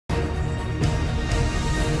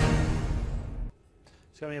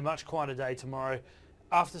going to be a much quieter day tomorrow.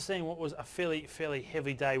 After seeing what was a fairly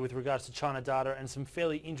heavy day with regards to China data and some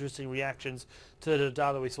fairly interesting reactions to the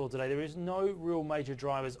data we saw today, there is no real major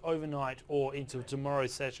drivers overnight or into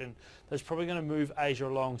tomorrow's session that's probably going to move Asia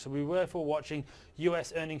along. So we were therefore watching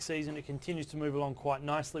US earnings season. It continues to move along quite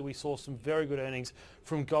nicely. We saw some very good earnings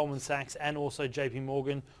from Goldman Sachs and also JP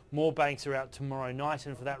Morgan. More banks are out tomorrow night,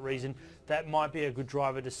 and for that reason, that might be a good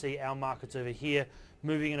driver to see our markets over here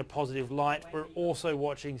moving in a positive light. We're also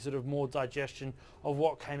watching sort of more digestion of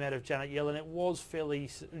what came out of Janet Yellen. It was fairly,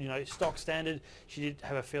 stock standard. She did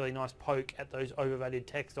have a fairly nice poke at those overvalued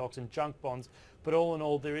tech stocks and junk bonds. But all in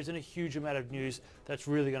all, there isn't a huge amount of news that's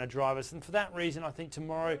really going to drive us. And for that reason, I think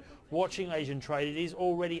tomorrow, watching Asian trade, it is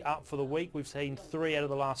already up for the week. We've seen 3 out of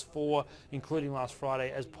the last 4, including last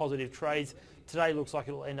Friday, as positive trades. Today looks like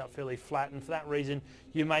it will end up fairly flat, and for that reason,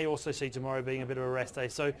 you may also see tomorrow being a bit of a rest day.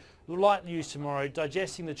 So light news tomorrow,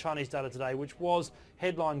 digesting the Chinese data today, which was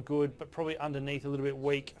headline good, but probably underneath a little bit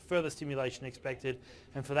weak. Further stimulation expected,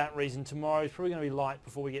 and for that reason, tomorrow is probably going to be light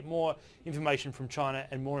before we get more information from China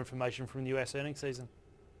and more information from the US earnings season.